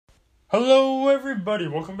Hello everybody,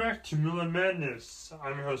 welcome back to Moonlight Madness.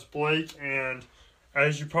 I'm your host Blake, and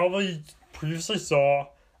as you probably previously saw,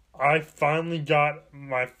 I finally got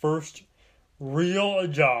my first real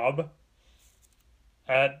job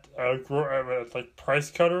at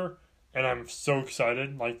Price Cutter, and I'm so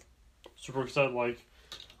excited, super excited,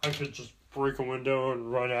 I could just break a window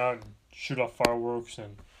and run out and shoot off fireworks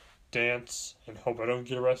and dance and hope I don't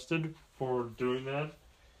get arrested for doing that.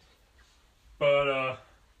 But,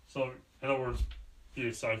 so, in other words, be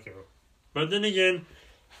a psycho. But then again,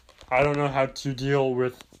 I don't know how to deal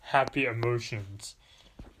with happy emotions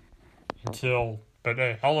but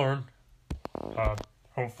hey, I'll learn.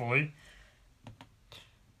 Hopefully.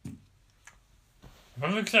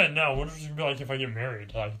 I'm excited now. What is it going to be like if I get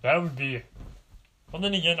married? That would be... Well,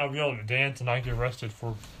 then again, I'll be able to dance and not get arrested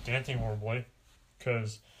for dancing horribly.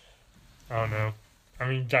 Because, I don't know. I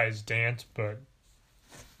mean, guys dance, but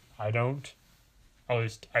I don't. At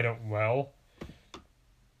least, I don't well.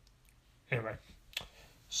 Anyway.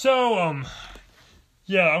 So,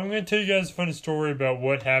 yeah, I'm going to tell you guys a funny story about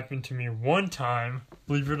what happened to me one time,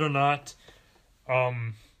 believe it or not,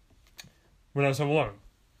 when I was home alone.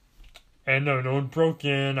 And no one broke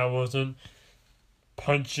in. I wasn't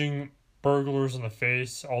punching burglars in the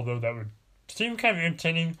face, although that would seem kind of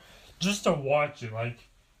entertaining just to watch it. I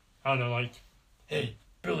don't know, hey,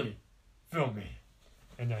 Billy, film me.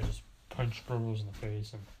 And I just punch burglars in the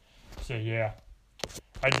face and say, yeah,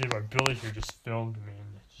 I did what Billy here just filmed me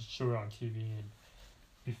and just show it on TV and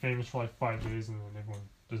be famous for 5 days, and then everyone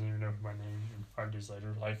doesn't even know my name, and 5 days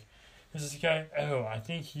later, who's this guy? Oh, I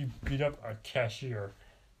think he beat up a cashier.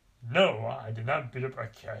 No, I did not beat up a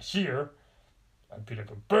cashier. I beat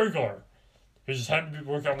up a burglar. He just happened to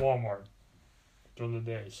work at Walmart during the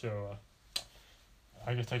day, so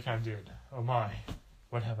I guess I kind of did. Oh my,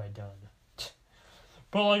 what have I done?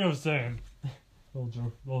 But like I was saying, little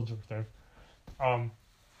joke there.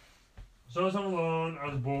 So I was home alone, I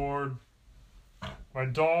was bored. My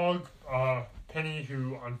dog, Penny,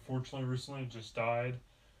 who unfortunately recently just died,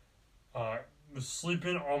 was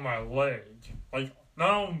sleeping on my leg.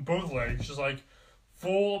 Not on both legs, just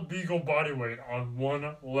full beagle body weight on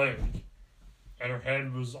one leg. And her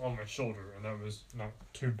head was on my shoulder, and that was not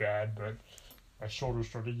too bad, but my shoulder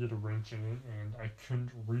started to get a wrench in it, and I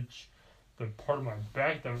couldn't reach the part of my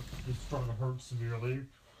back that was starting to hurt severely.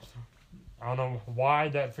 I don't know why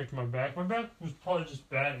that affected my back. My back was probably just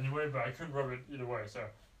bad anyway, but I couldn't rub it either way, so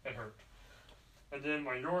it hurt. And then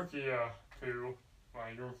my Yorkie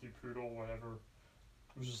poodle, whatever,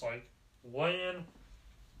 was just laying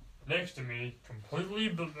next to me, completely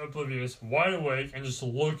oblivious, wide awake, and just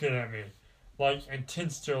looking at me.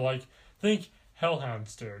 Intense stare, think hellhound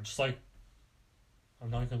stare, just I'm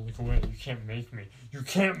not gonna look away, you can't make me. You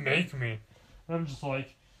can't make me! And I'm just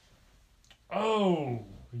oh,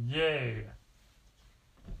 yay.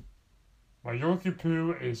 My Yorkie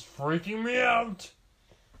poo is freaking me out!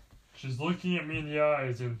 She's looking at me in the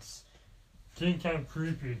eyes, and it's getting kind of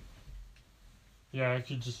creepy. Yeah, I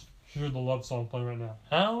could just hear the love song playing right now.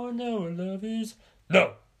 How I know what love is?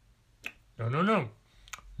 No! No.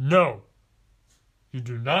 No! You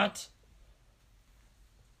do not.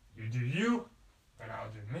 You do you, and I'll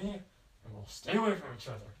do me, and we'll stay away from each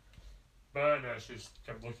other. But no, she just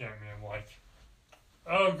kept looking at me. I'm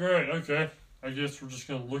oh great, okay. I guess we're just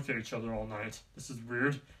gonna look at each other all night. This is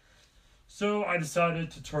weird. So I decided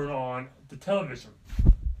to turn on the television.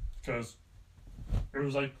 Because it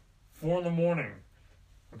was 4 in the morning.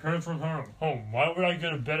 My parents were home. Why would I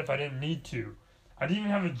go to bed if I didn't need to? I didn't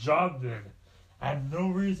even have a job then. I had no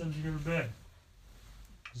reason to go to bed.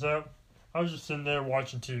 So I was just sitting there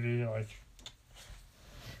watching TV,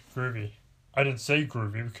 groovy. I didn't say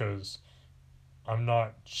groovy because I'm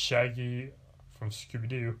not Shaggy from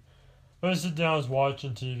Scooby-Doo. But I sit down, I was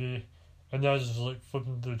watching TV, and then I was just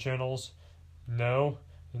flipping through the channels. No,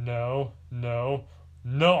 I'm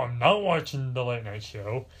not watching the late night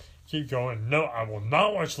show. Keep going. No, I will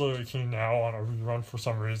not watch Larry King now on a rerun for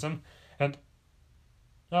some reason. And,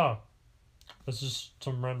 it's just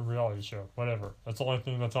some random reality show. Whatever. That's the only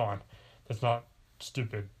thing that's on. That's not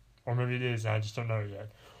stupid. Or maybe it is, and I just don't know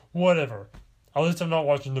yet. Whatever. At least I'm not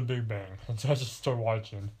watching The Big Bang. And so I just started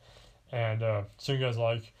watching. And, so you guys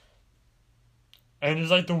and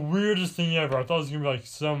it's the weirdest thing ever. I thought it was going to be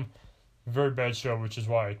some very bad show, which is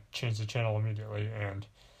why I changed the channel immediately and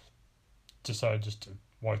decided just to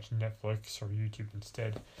watch Netflix or YouTube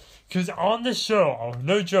instead. Because on the show,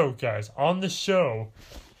 no joke guys, on the show,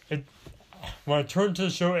 when I turned to the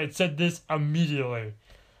show, it said this immediately.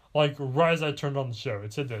 Right as I turned on the show,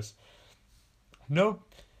 it said this.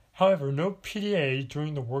 However, no PDA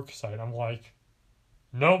during the work site. I'm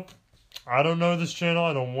nope. I don't know this channel.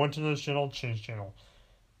 I don't want to know this channel. Change channel.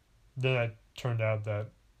 Then it turned out that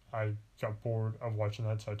I got bored of watching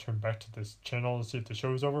that, so I turned back to this channel to see if the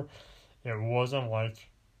show was over. It wasn't like,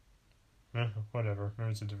 whatever.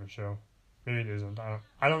 Maybe it's a different show. Maybe it isn't.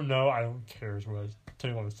 I don't know. I don't care is what I tell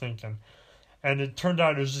you what I was thinking. And it turned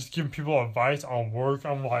out it was just giving people advice on work.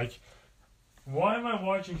 I'm like, why am I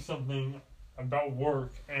watching something about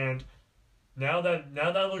work? And now that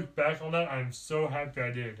I look back on that, I'm so happy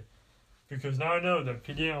I did. Because now I know that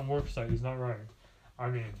PDA on worksite is not right. I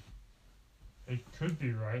mean, it could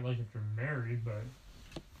be right, like if you're married, but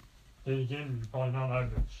then again, you're probably not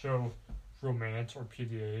allowed to show romance or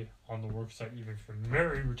PDA on the worksite even if you're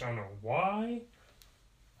married, which I don't know why.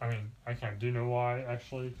 I mean, I kind of do know why,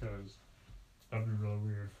 actually, because that'd be really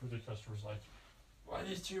weird for the customers, like, why are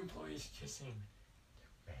these two employees kissing?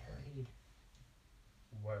 They're married.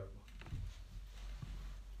 Whoa.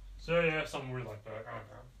 So, yeah, something weird like that. I don't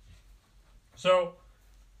know. So,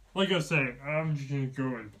 like I was saying, I'm just going to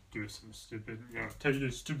go and do some stupid, tell you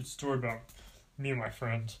a stupid story about me and my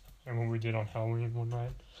friends and what we did on Halloween one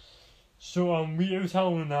night. So, it was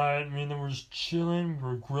Halloween night. Me and them were just chilling. We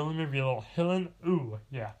were grilling, maybe a little hilling. Ooh,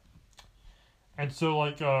 yeah. And so,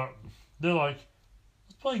 like, they're like,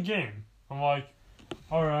 let's play a game. I'm like,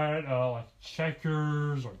 alright, like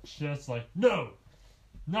checkers or chess. Like, no,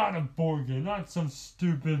 not a board game, not some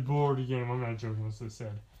stupid board game. I'm not joking, what they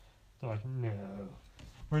said. They're like, no,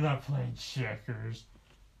 we're not playing checkers.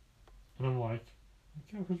 And I'm like,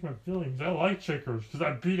 okay, where's my feelings? I like checkers because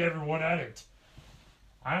I beat everyone at it.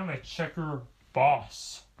 I am a checker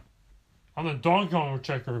boss. I'm the Donkey Kong of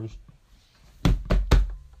checkers.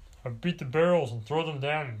 I beat the barrels and throw them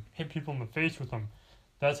down and hit people in the face with them.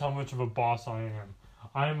 That's how much of a boss I am.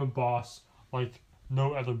 I am a boss like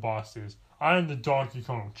no other boss is. I am the Donkey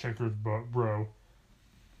Kong of checkers, bro.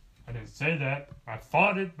 I didn't say that. I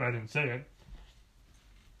thought it, but I didn't say it.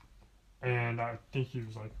 And I think he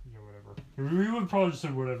was like, whatever. We would probably just say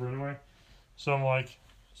whatever anyway. So I'm like,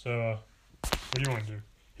 what do you want to do?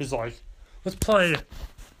 He's like, let's play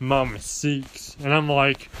Mama Seeks. And I'm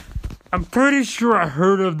like, I'm pretty sure I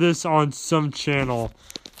heard of this on some channel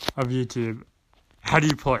of YouTube. How do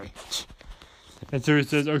you play? And so he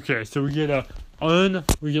says, okay, so we get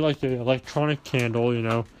like an electronic candle,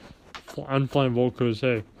 unflammable, because,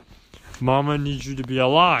 hey, Mama needs you to be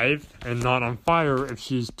alive and not on fire if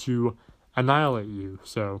she's to annihilate you.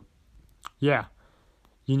 So, yeah.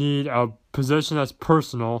 You need a possession that's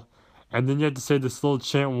personal, and then you have to say this little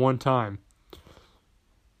chant one time.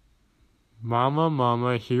 Mama,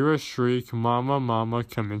 mama, hear a shriek, mama, mama,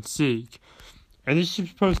 come and seek. And this is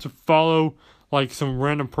supposed to follow, like, some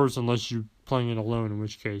random person unless you're playing it alone, in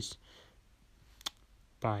which case,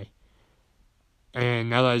 bye. And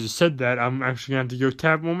now that I just said that, I'm actually going to have to go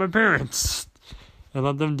tap on my parents and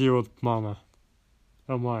let them deal with Mama.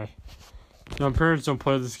 Oh my. My parents don't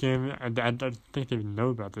play this game. I don't think they even know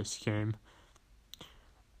about this game.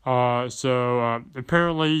 So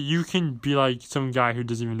apparently you can be like some guy who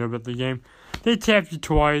doesn't even know about the game. They tap you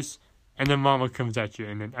twice, and then Mama comes at you,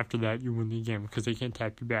 and then after that you win the game because they can't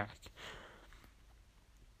tap you back.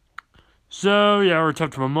 So, yeah, I already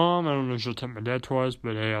talked to my mom. I don't know if she'll tap my dad twice,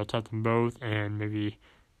 but hey, I'll tap them both, and maybe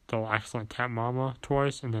they'll accidentally tap Mama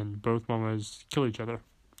twice, and then both Mamas kill each other.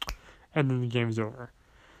 And then the game's over.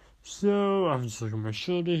 So, I'm just looking at my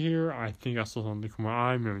shoulder here. I think I saw something from my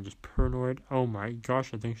eye. Maybe I'm just paranoid. Oh my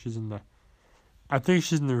gosh, I think she's in the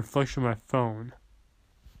reflection of my phone.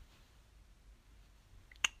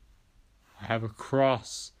 I have a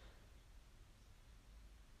cross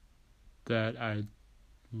that I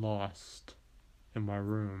lost in my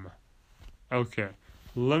room. Okay,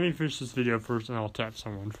 let me finish this video first and I'll tap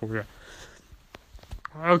someone for you.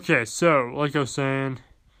 Okay, so, like I was saying,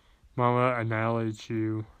 Mama annihilates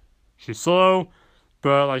you. She's slow,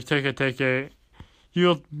 but like take it,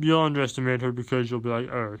 you'll underestimate her because you'll be like,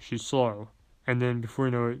 oh, she's slow. And then before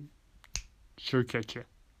you know it, she'll catch you.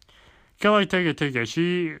 Kind of like take it.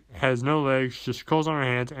 She has no legs, just crawls on her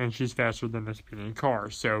hands, and she's faster than a speeding car.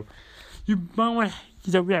 So, you might want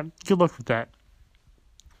to, yeah, good luck with that.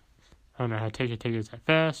 I don't know how take it is that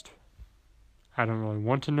fast. I don't really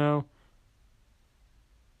want to know.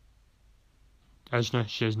 I just know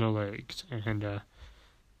she has no legs, and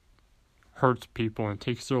hurts people and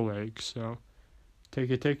takes their legs. So,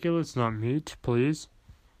 take it, let's not meet, please.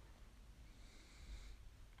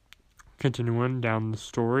 Continuing down the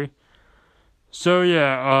story. So,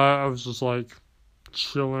 yeah, I was just like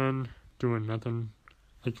chilling, doing nothing.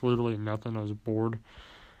 Like, literally nothing. I was bored.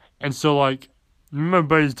 And so, like, my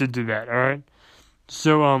buddies did do that, alright?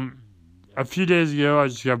 So, a few days ago, I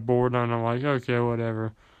just got bored, and I'm like, okay,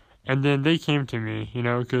 whatever. And then they came to me,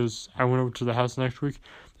 because I went over to the house next week.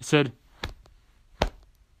 They said,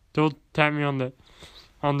 "Don't tap me on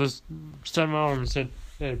this side of my arm," and said,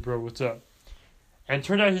 "Hey, bro, what's up?" And it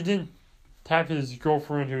turned out he didn't tap his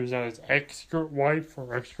girlfriend, who was now his ex-wife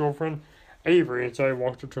or ex-girlfriend, Avery. And so I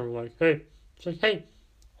walked up to him like, "Hey." She's like, "Hey,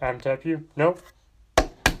 I'm tap you." Nope.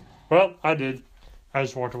 Well, I did. I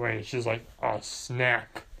just walked away, and she's like, "Oh,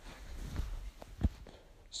 snap."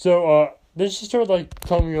 So, then she started,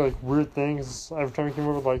 telling me, weird things every time I came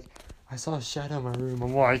over, I saw a shadow in my room.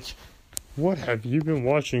 I'm like, "What have you been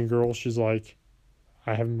watching, girl?" She's like,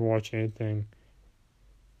 "I haven't been watching anything.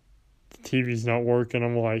 The TV's not working."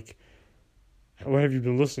 I'm like, "What have you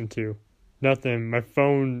been listening to?" "Nothing. My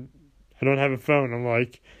phone, I don't have a phone." I'm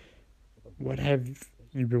like, "What have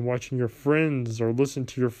you been watching your friends or listening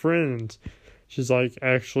to your friends?" She's like,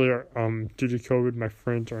 "Actually, due to COVID, my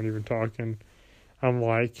friends aren't even talking." I'm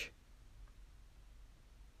like,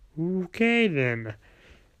 "Okay then.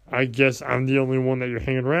 I guess I'm the only one that you're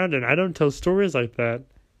hanging around." And I don't tell stories like that.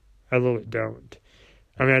 I literally don't.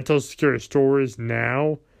 I mean, I tell scary stories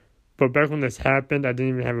now, but back when this happened, I didn't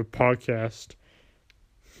even have a podcast.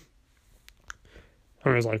 I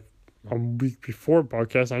mean, it was like a week before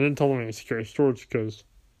podcast. I didn't tell them any scary stories because,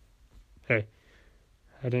 hey,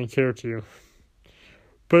 I didn't care to.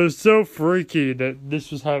 But it's so freaky that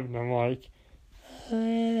this was happening. I'm like,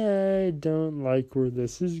 I don't like where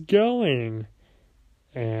this is going.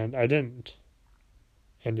 And I didn't.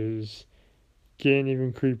 And it is getting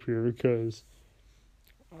even creepier because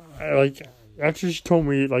after she told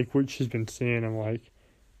me what she's been seeing, I'm like,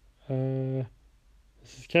 this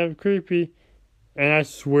is kind of creepy. And I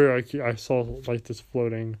swear I saw this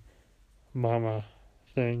floating mama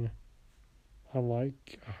thing. I'm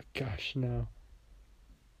like, oh gosh, no.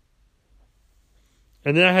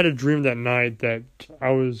 And then I had a dream that night that I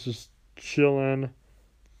was just chilling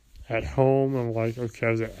at home. I'm like, okay, I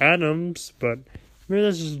was at Adams, but maybe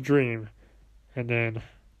that's just a dream. And then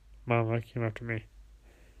Mama came after me.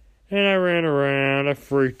 And I ran around, I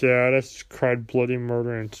freaked out, I cried bloody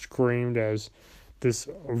murder and screamed as this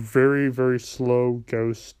very, very slow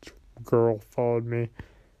ghost girl followed me.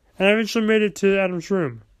 And I eventually made it to Adam's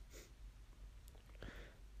room.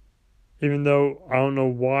 Even though I don't know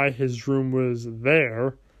why his room was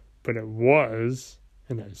there, but it was,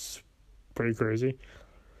 and that's pretty crazy.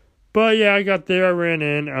 But yeah, I got there, I ran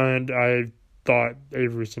in, and I thought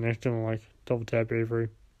Avery was next to him. I'm like, double tap Avery.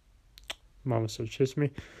 Mama said, "Kiss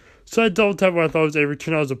me." So I double tapped what I thought was Avery.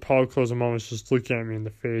 Turned out it was Apollo clothes, and Mom was just looking at me in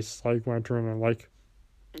the face, when I turned around. I'm like,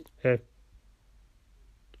 "Hey,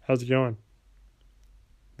 how's it going?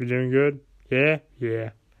 You doing good?" "Yeah,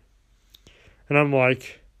 yeah." And I'm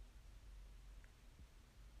like,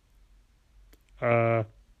 oh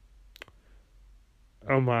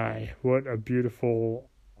my, what a beautiful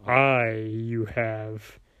eye you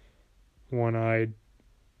have, one-eyed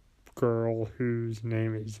girl whose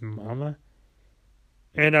name is Mama.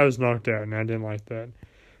 And I was knocked out, and I didn't like that.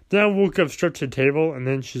 Then I woke up, stretched to the table, and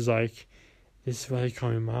then she's like, "This is why they call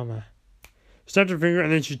me Mama." Snapped her finger,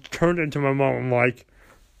 and then she turned into my mom. I'm like,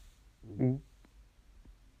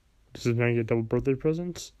 "Does this man get double birthday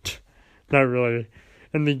presents?" Not really.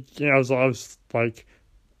 And then I was like,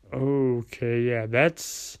 okay, yeah,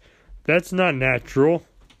 that's not natural.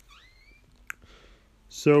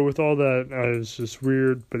 So with all that, it was just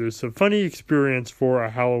weird, but it's a funny experience for a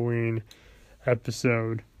Halloween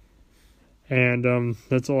episode. And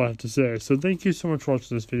that's all I have to say. So thank you so much for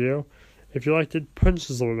watching this video. If you liked it, punch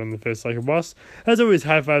this little in the face like a boss. As always,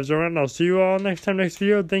 high fives around, and I'll see you all next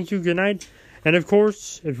video. Thank you, good night. And of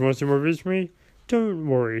course, if you want to see more videos from me, don't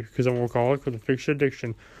worry, because I'm a workaholic with a fiction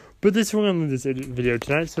addiction. But this is where I'm going to end this video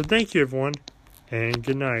tonight, so thank you everyone, and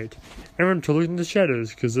good night. And remember to look in the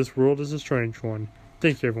shadows, because this world is a strange one.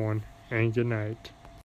 Thank you everyone, and good night.